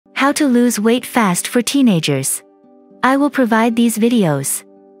How to lose weight fast for teenagers. I will provide these videos.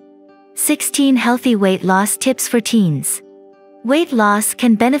 16 healthy weight loss tips for teens. Weight loss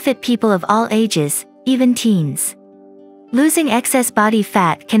can benefit people of all ages, even teens. Losing excess body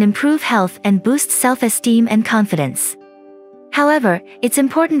fat can improve health and boost self-esteem and confidence. However, it's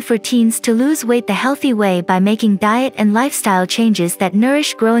important for teens to lose weight the healthy way by making diet and lifestyle changes that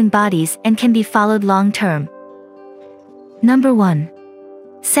nourish growing bodies and can be followed long-term. Number 1.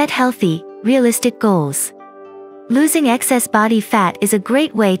 Set healthy, realistic goals. Losing excess body fat is a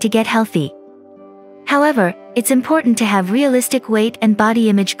great way to get healthy. However, it's important to have realistic weight and body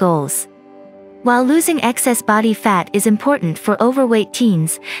image goals. While losing excess body fat is important for overweight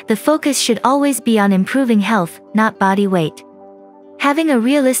teens, the focus should always be on improving health, not body weight. Having a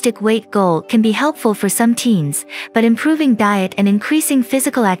realistic weight goal can be helpful for some teens, but improving diet and increasing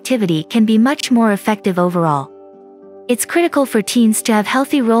physical activity can be much more effective overall. It's critical for teens to have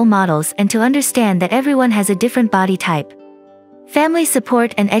healthy role models and to understand that everyone has a different body type. Family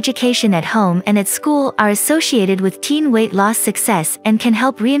support and education at home and at school are associated with teen weight loss success and can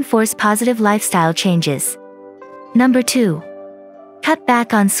help reinforce positive lifestyle changes. Number 2. Cut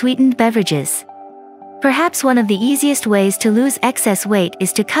back on sweetened beverages. Perhaps one of the easiest ways to lose excess weight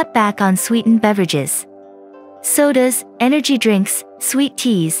is to cut back on sweetened beverages. Sodas, energy drinks, sweet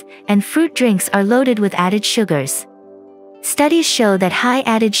teas, and fruit drinks are loaded with added sugars. Studies show that high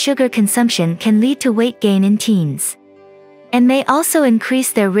added sugar consumption can lead to weight gain in teens, and may also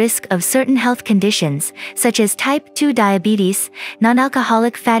increase their risk of certain health conditions, such as type 2 diabetes,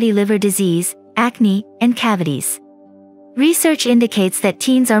 non-alcoholic fatty liver disease, acne, and cavities. Research indicates that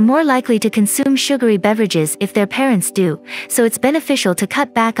teens are more likely to consume sugary beverages if their parents do, so it's beneficial to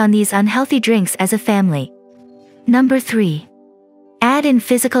cut back on these unhealthy drinks as a family. Number 3. Add in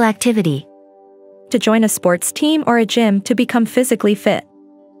physical activity. To join a sports team or a gym to become physically fit.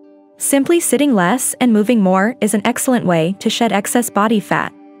 Simply sitting less and moving more is an excellent way to shed excess body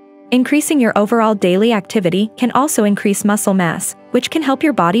fat. Increasing your overall daily activity can also increase muscle mass, which can help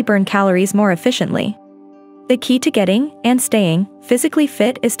your body burn calories more efficiently. The key to getting and staying physically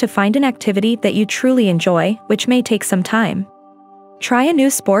fit is to find an activity that you truly enjoy, which may take some time. Try a new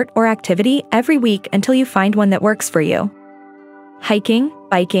sport or activity every week until you find one that works for you. Hiking,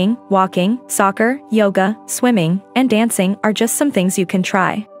 biking, walking, soccer, yoga, swimming, and dancing are just some things you can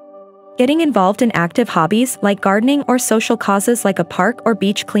try. Getting involved in active hobbies like gardening or social causes like a park or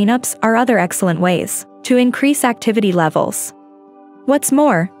beach cleanups are other excellent ways to increase activity levels. What's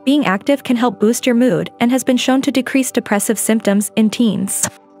more, being active can help boost your mood and has been shown to decrease depressive symptoms in teens.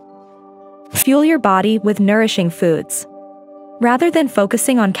 Fuel your body with nourishing foods. Rather than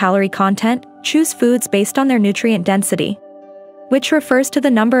focusing on calorie content, choose foods based on their nutrient density, which refers to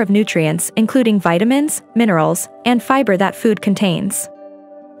the number of nutrients including vitamins, minerals, and fiber that food contains.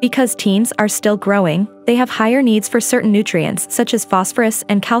 Because teens are still growing, they have higher needs for certain nutrients such as phosphorus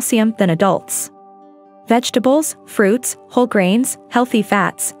and calcium than adults. Vegetables, fruits, whole grains, healthy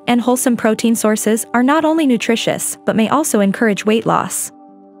fats, and wholesome protein sources are not only nutritious but may also encourage weight loss.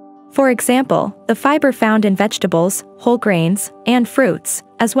 For example, the fiber found in vegetables, whole grains, and fruits,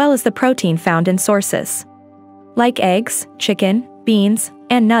 as well as the protein found in sources like eggs, chicken, beans,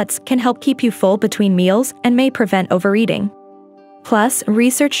 and nuts can help keep you full between meals and may prevent overeating. Plus,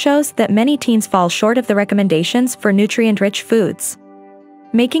 research shows that many teens fall short of the recommendations for nutrient-rich foods,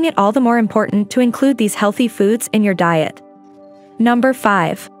 making it all the more important to include these healthy foods in your diet. Number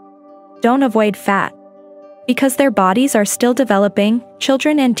 5. Don't avoid fat. Because their bodies are still developing,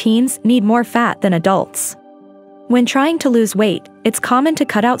 children and teens need more fat than adults. When trying to lose weight, it's common to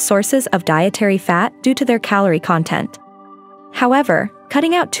cut out sources of dietary fat due to their calorie content. However,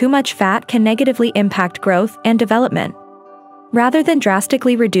 cutting out too much fat can negatively impact growth and development. Rather than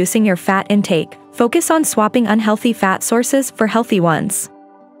drastically reducing your fat intake, focus on swapping unhealthy fat sources for healthy ones.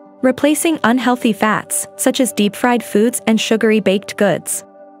 Replacing unhealthy fats, such as deep-fried foods and sugary baked goods.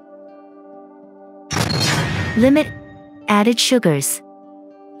 Limit added sugars.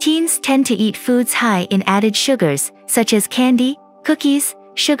 Teens tend to eat foods high in added sugars, such as candy, cookies,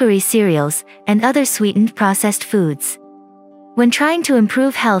 sugary cereals, and other sweetened processed foods. When trying to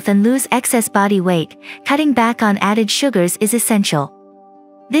improve health and lose excess body weight, cutting back on added sugars is essential.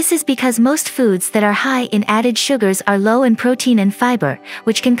 This is because most foods that are high in added sugars are low in protein and fiber,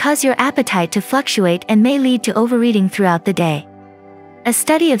 which can cause your appetite to fluctuate and may lead to overeating throughout the day. A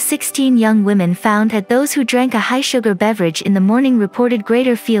study of 16 young women found that those who drank a high-sugar beverage in the morning reported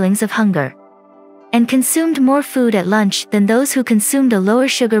greater feelings of hunger and consumed more food at lunch than those who consumed a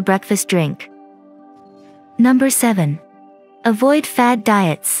lower-sugar breakfast drink. Number 7. Avoid fad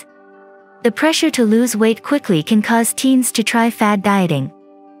diets. The pressure to lose weight quickly can cause teens to try fad dieting.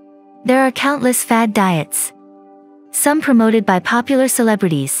 There are countless fad diets, some promoted by popular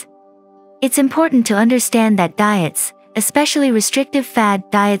celebrities. It's important to understand that diets, especially restrictive fad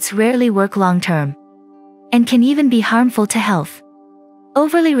diets, rarely work long-term and can even be harmful to health.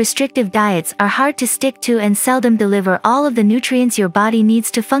 Overly restrictive diets are hard to stick to and seldom deliver all of the nutrients your body needs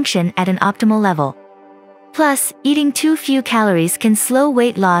to function at an optimal level. Plus, eating too few calories can slow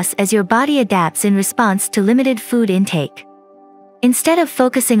weight loss as your body adapts in response to limited food intake. Instead of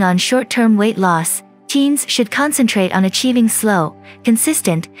focusing on short-term weight loss, teens should concentrate on achieving slow,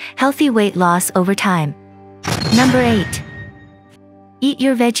 consistent, healthy weight loss over time. Number 8. Eat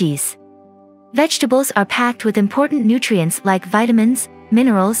your veggies. Vegetables are packed with important nutrients like vitamins,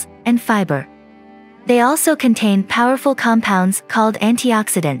 minerals, and fiber. They also contain powerful compounds called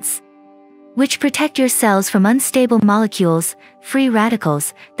antioxidants, which protect your cells from unstable molecules, free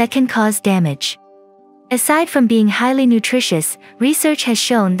radicals, that can cause damage. Aside from being highly nutritious, research has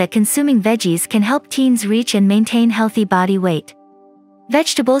shown that consuming veggies can help teens reach and maintain healthy body weight.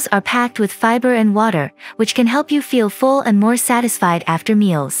 Vegetables are packed with fiber and water, which can help you feel full and more satisfied after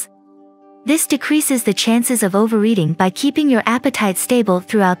meals. This decreases the chances of overeating by keeping your appetite stable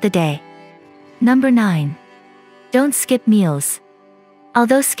throughout the day. Number 9. Don't skip meals.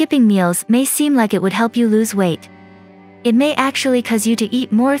 Although skipping meals may seem like it would help you lose weight, it may actually cause you to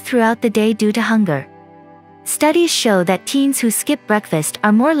eat more throughout the day due to hunger. Studies show that teens who skip breakfast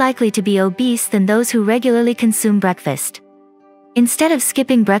are more likely to be obese than those who regularly consume breakfast. Instead of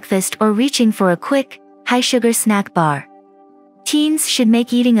skipping breakfast or reaching for a quick, high-sugar snack bar, teens should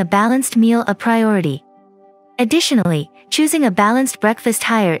make eating a balanced meal a priority. Additionally, choosing a balanced breakfast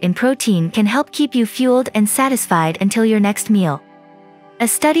higher in protein can help keep you fueled and satisfied until your next meal. A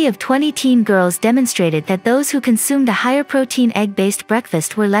study of 20 teen girls demonstrated that those who consumed a higher protein egg-based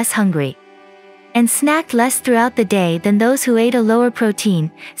breakfast were less hungry and snacked less throughout the day than those who ate a lower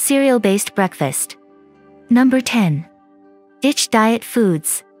protein, cereal-based breakfast. Number 10. Ditch diet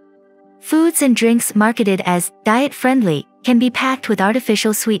foods. Foods and drinks marketed as diet-friendly can be packed with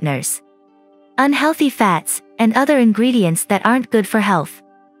artificial sweeteners, unhealthy fats, and other ingredients that aren't good for health.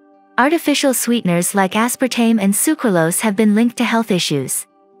 Artificial sweeteners like aspartame and sucralose have been linked to health issues,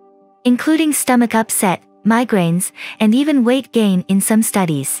 including stomach upset, migraines, and even weight gain in some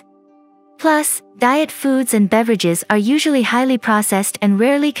studies. Plus, diet foods and beverages are usually highly processed and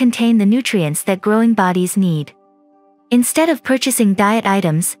rarely contain the nutrients that growing bodies need. Instead of purchasing diet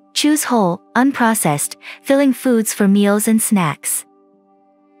items, choose whole, unprocessed, filling foods for meals and snacks.